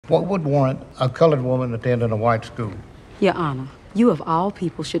What would warrant a colored woman attending a white school? Your Honor, you of all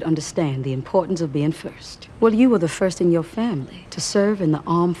people should understand the importance of being first. Well, you were the first in your family to serve in the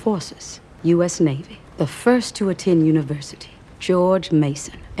armed forces, U.S. Navy, the first to attend university, George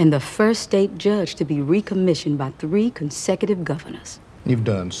Mason, and the first state judge to be recommissioned by 3 consecutive governors. You've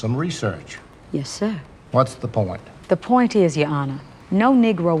done some research. Yes, sir. What's the point? The point is, Your Honor, no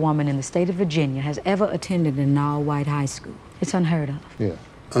Negro woman in the state of Virginia has ever attended an all-white high school. It's unheard of. Yeah.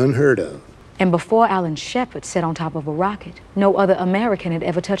 Unheard of. And before Alan Shepard sat on top of a rocket, no other American had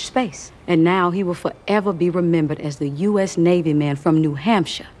ever touched space. And now he will forever be remembered as the U.S. Navy man from New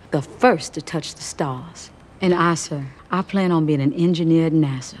Hampshire, the first to touch the stars. And I, sir, I plan on being an engineer at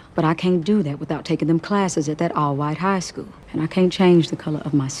NASA, but I can't do that without taking them classes at that all-white high school. And I can't change the color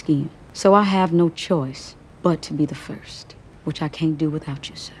of my skin. So I have no choice but to be the first, which I can't do without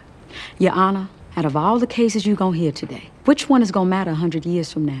you, sir. Your Honor, out of all the cases you're gonna hear today, which one is gonna matter 100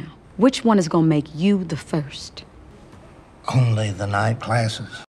 years from now? Which one is gonna make you the first? Only the night classes.